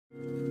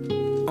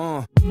Man,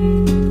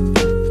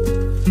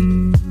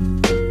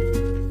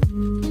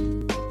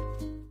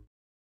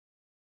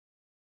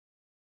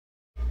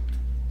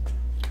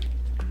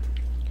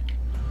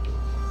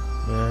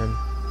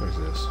 what is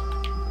this?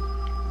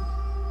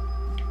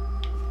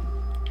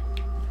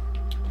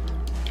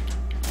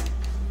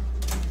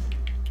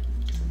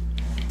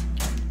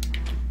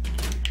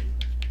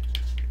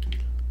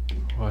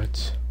 What?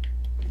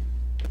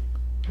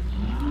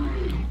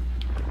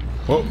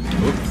 Whoa!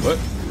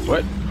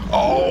 What?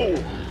 Oh!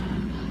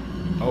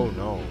 Oh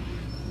no!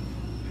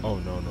 Oh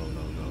no!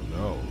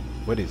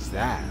 What is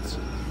that?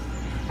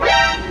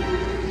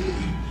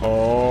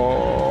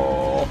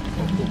 Oh!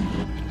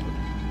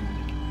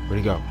 Where'd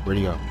he go?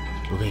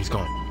 Okay, he's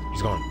gone.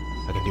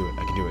 I can do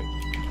it.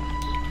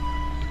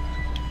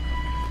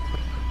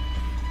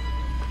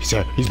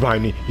 He's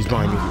behind me.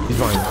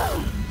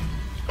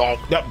 Oh,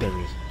 yep, there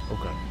he is.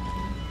 Okay.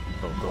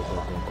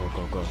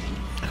 Go.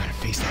 I gotta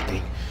face that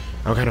thing.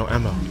 I don't got no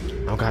ammo.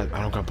 I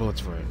don't got bullets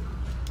for it.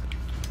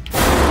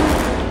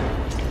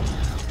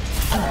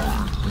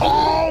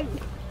 Oh!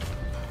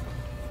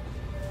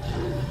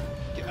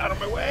 Get out of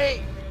my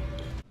way!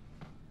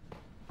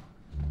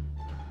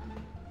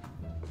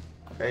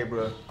 Hey,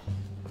 bro.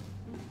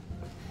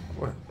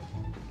 What?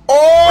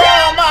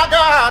 Oh my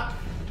God!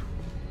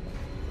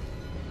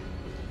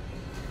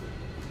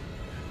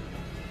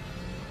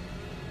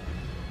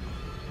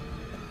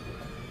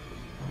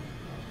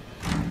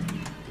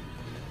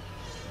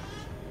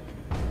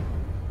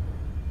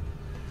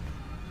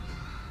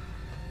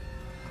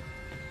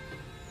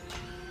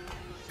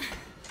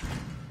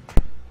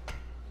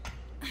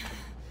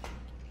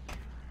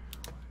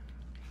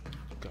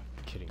 God,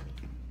 you're kidding me.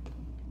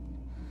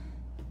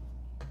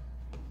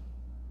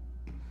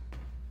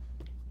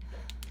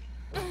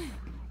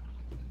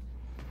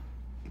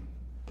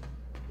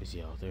 Is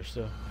he out there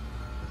still?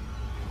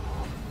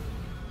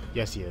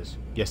 Yes, he is.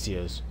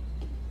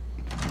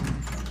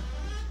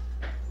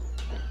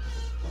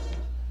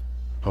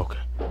 Okay.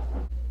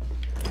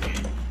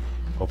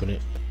 Open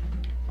it.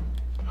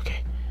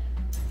 Okay.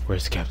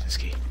 Where's the captain's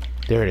key?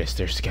 There it is.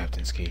 There's the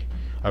captain's key.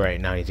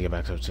 Alright, now I need to get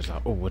back up to the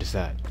top. Oh, what is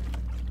that?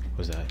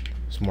 What's that?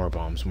 Some more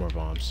bombs.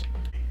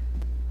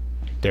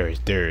 There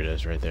it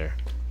is, right there.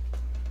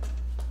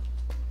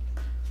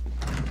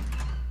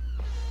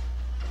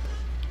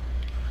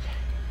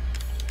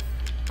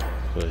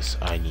 Because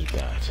I need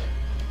that.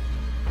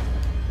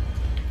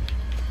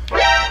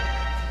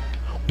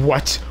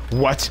 What?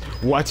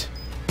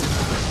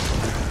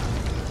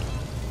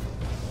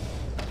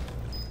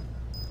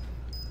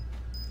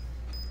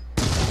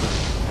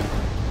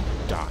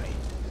 Die. Are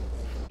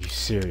you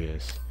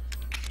serious?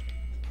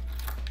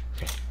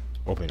 Okay.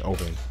 Open.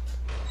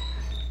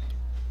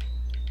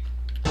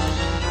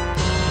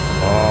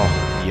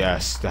 Oh,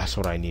 yes. That's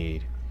what I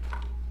need.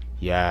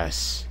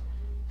 Yes.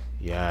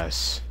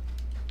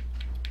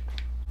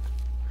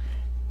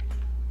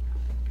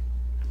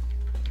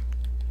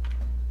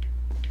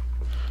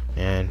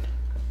 Man.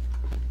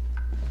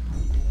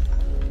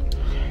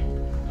 Okay.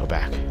 Go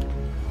back.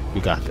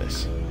 We got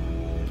this.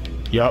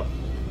 Yup.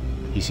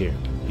 He's here.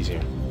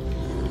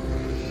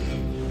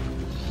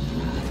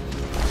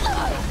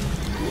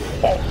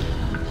 Oh!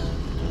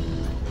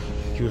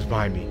 He was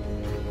behind me.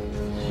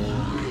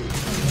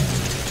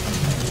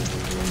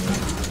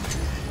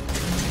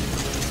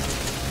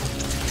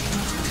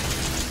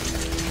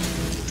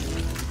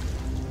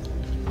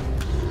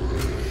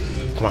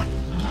 Come on.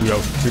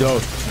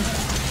 Reload.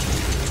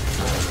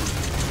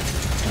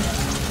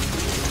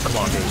 Come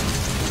on, baby.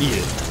 Eat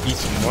it. Eat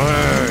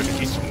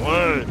some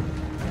wood.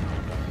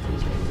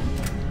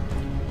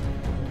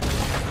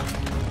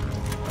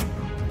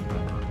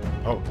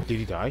 Oh, did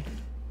he die?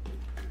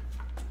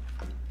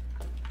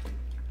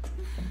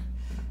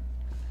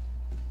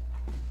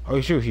 Oh,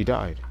 shoot, he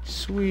died.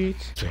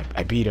 Sweet. So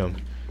I beat him.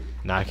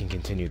 Now I can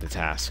continue the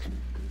task.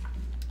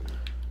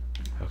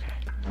 Okay.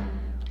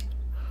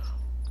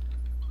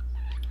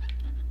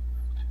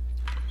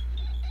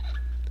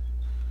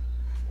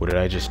 What did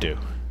I just do?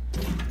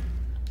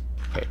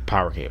 Okay,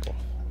 power cable.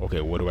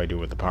 Okay, what do I do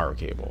with the power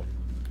cable?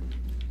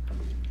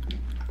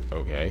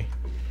 Okay.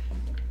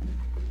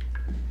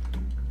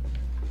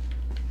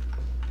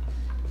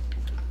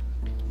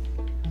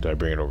 Do I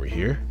bring it over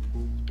here?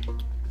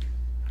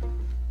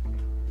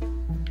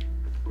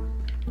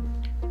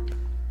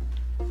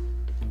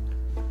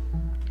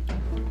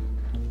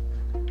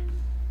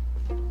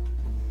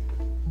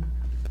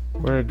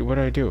 What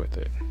do I do with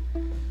it?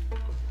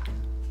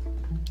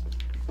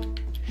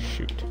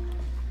 Shoot.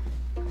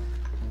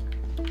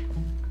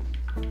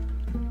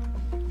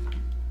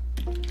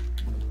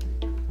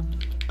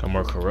 Got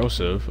more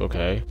corrosive,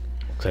 okay.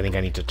 Cause I think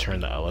I need to turn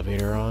the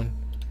elevator on.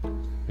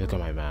 Look at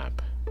my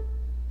map.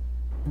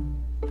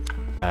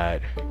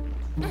 Add.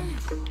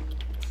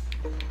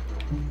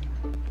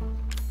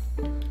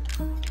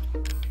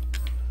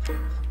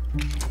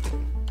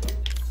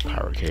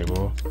 Power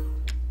cable.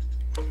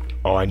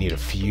 Oh, I need a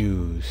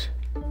fuse.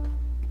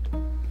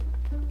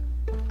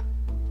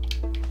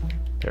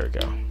 There we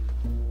go.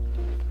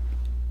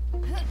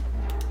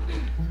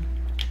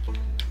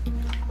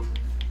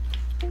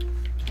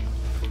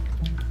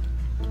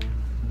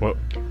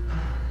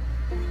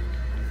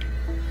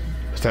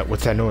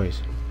 What's that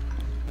noise?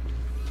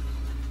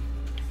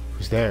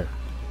 Who's there?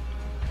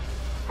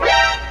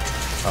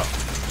 Oh.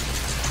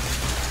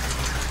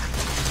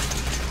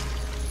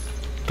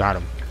 Got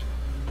him.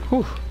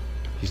 Whew.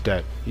 He's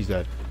dead. He's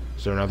dead.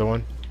 Is there another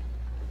one?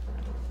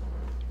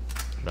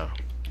 No.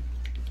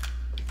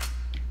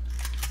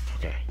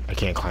 Okay. I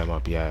can't climb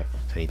up yet.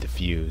 So I need to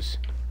fuse.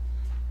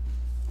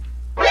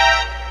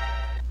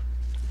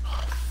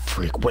 Oh,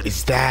 freak. What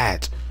is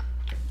that?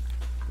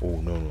 Oh,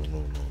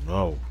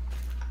 no.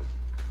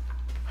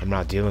 I'm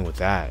not dealing with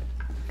that.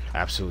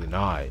 Absolutely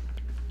not.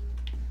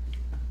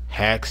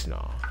 Hex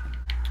no.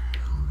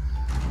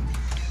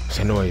 What's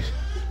that noise?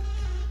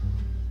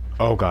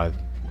 Oh god.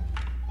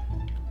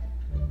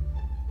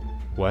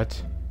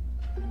 What?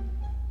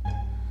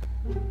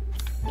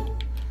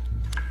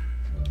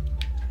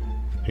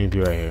 Let me be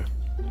right here.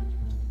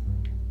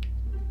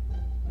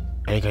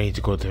 I think I need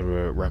to go to the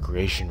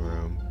recreation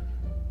room.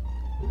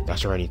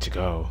 That's where I need to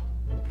go.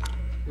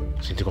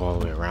 Just need to go all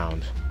the way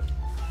around.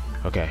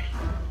 Okay.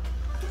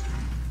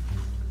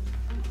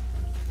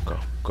 Go.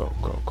 Go.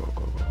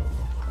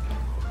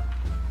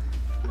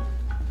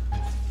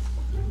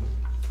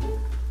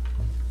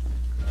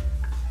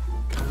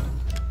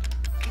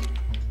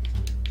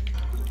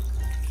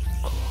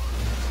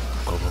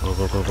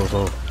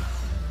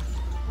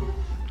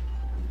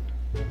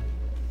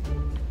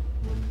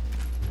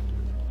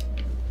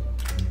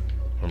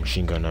 Or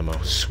machine gun ammo.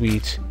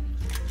 Sweet.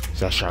 Is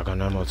that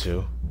shotgun ammo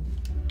too?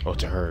 Oh,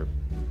 it's a herb.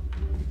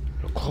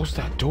 Yo, close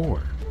that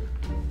door.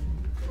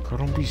 Girl,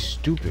 don't be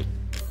stupid.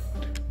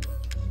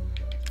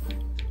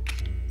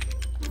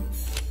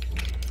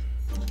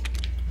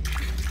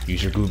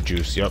 Use your goop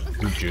juice. Yep,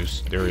 goop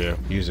juice. There we go.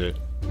 Use it.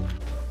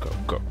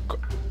 Go.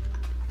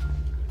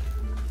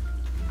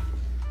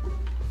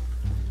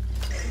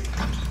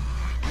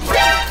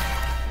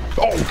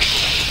 Oh,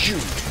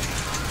 shoot!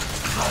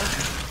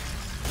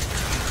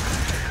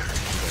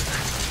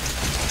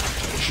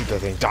 Shoot that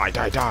thing. Die.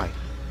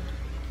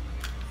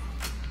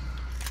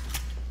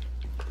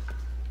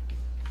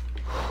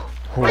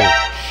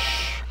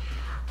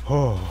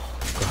 Oh,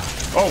 God.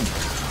 Oh,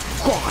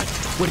 God!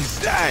 What is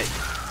that?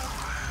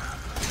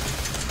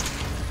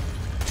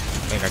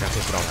 Dang, I got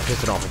pissed it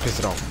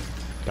off.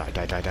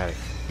 Die.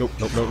 Nope.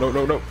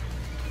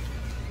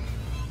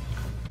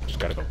 Just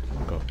gotta go.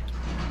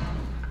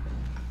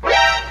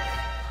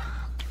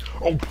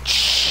 Oh,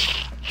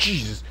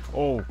 Jesus.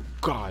 Oh,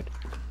 God.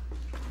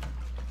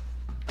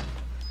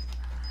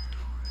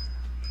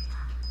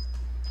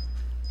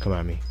 Come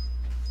at me.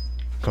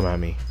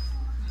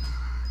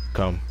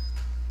 Come.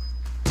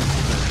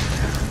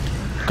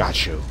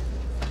 Got you.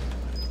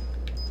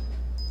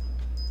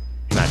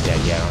 You're not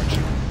dead yet, aren't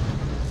you?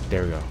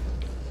 There we go.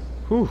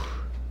 Whew.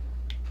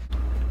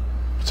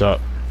 What's up?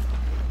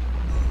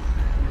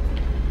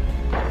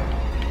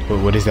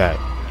 What is that?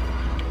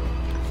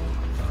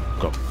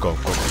 Go.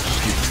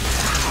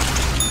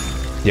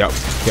 Yep.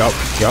 You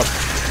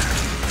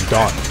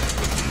thought.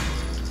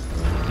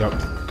 Yep.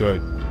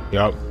 Good.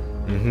 Yep.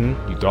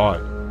 You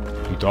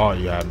thought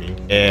you had me.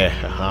 Yeah.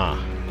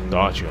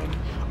 Thought you had me.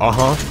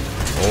 Oh.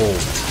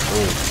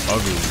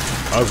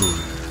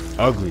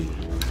 Ugly.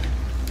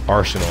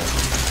 Arsenal.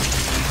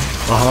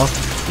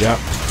 Yep.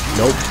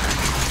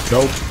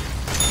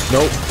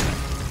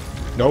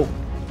 Nope.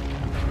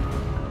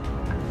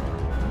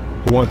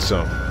 Who wants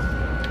some?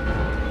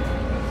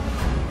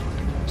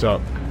 What's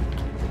up?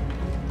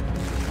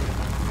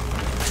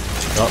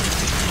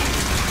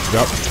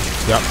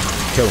 Yep.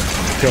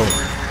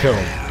 Kill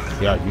him.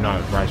 Yeah, you're not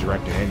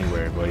resurrected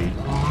anywhere, buddy.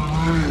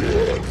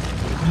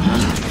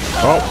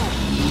 Oh!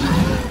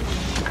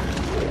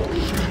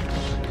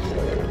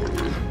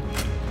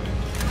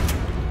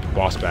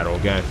 Boss battle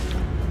again.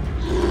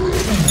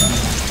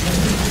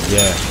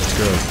 Yeah, it's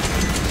good.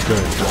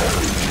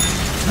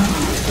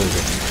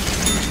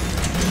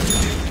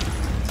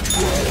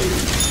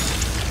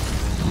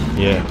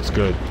 Yeah, it's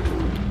good.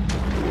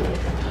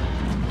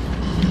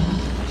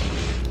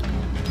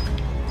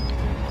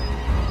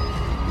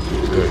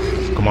 It's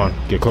good. Come on,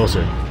 get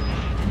closer.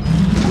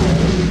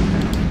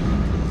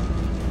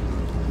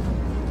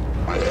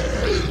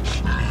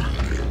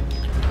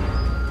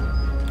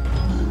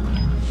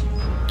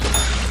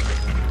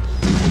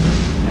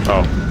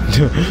 Oh,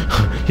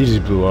 he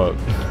just blew up.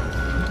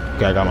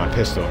 Okay, I got my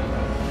pistol.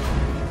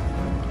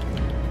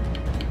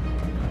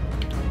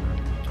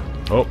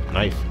 Oh,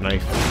 knife.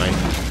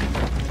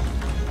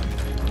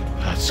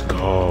 Let's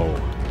go.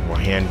 More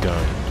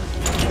handgun.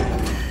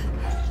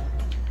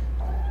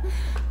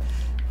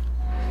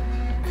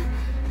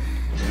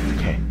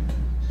 Okay.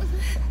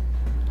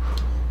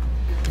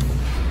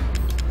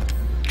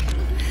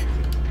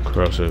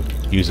 Corrosive.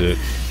 Use it.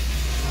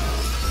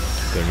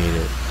 Gonna need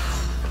it.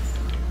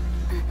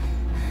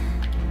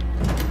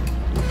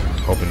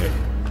 Open it.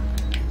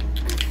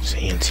 It's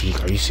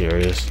antique. Are you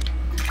serious?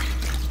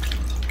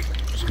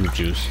 Scoop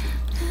juice.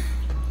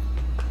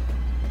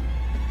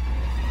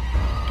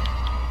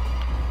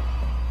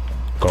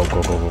 Go.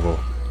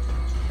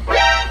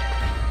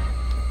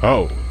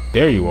 Oh,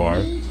 there you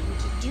are.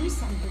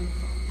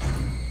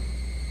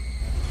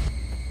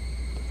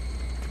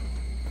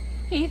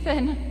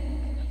 Ethan.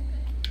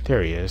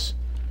 There he is.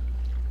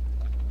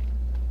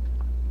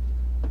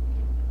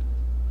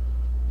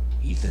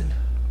 Ethan?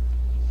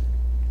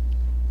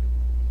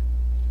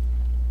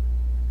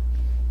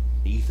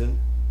 Ethan?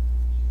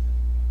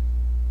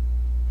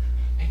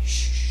 Hey,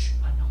 shh.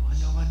 I know.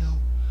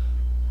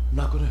 I'm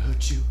not gonna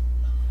hurt you.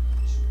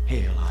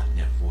 Hell, I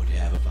never would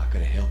have if I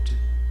could have helped you.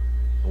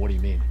 What do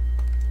you mean?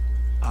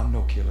 I'm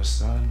no killer,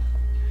 son.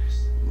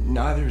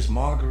 Neither is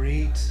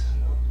Marguerite,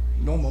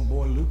 nor my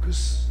boy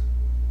Lucas,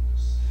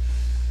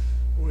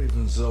 or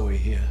even Zoe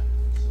here.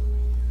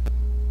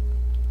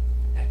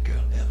 That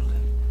girl,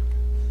 Evelyn,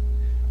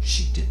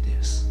 she did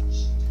this.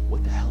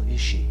 What the hell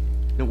is she?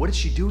 No, what did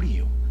she do to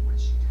you?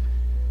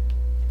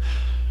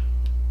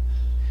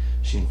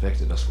 She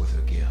infected us with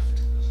her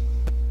gift.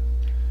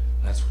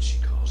 That's what she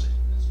calls it.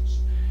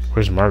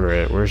 Where's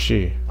Margaret? Where's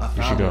she? I Where'd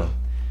she found go? her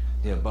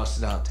near a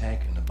busted out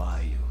tank in the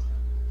bayou.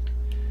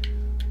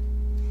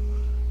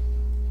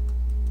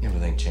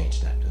 Everything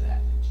changed after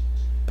that.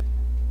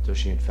 So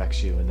she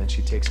infects you and then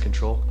she takes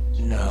control?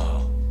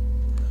 No.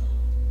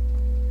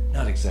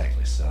 Not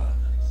exactly, son.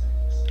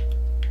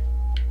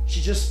 She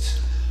just...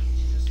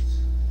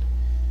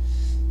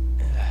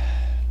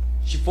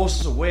 She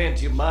forces her way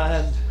into your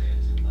mind,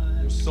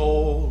 your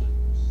soul.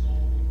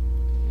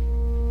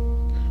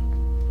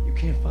 You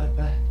can't fight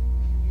back.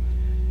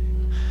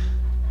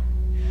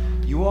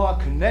 You are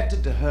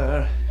connected to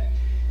her,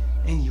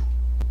 and you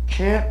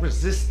can't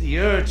resist the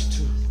urge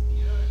to...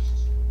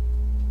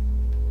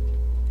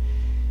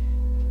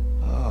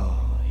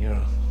 Oh,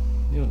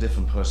 you're a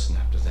different person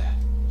after that.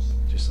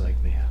 Just like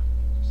Mia.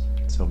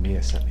 So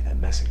Mia sent me that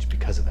message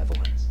because of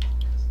Evelyn.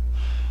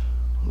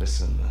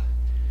 Listen,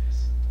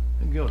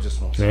 the girl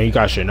just wants... Man, you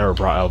guys should never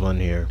brought Evelyn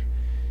here.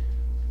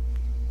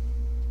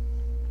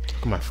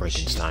 Look at my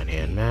Frankenstein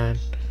hand, man.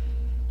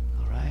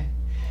 All right?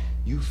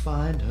 You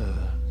find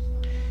her.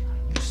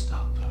 You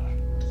stop her.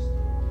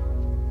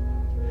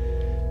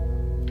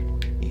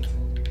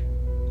 Ethan.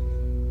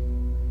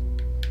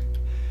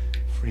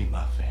 Free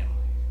my family.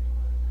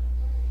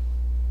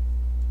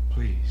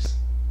 Please.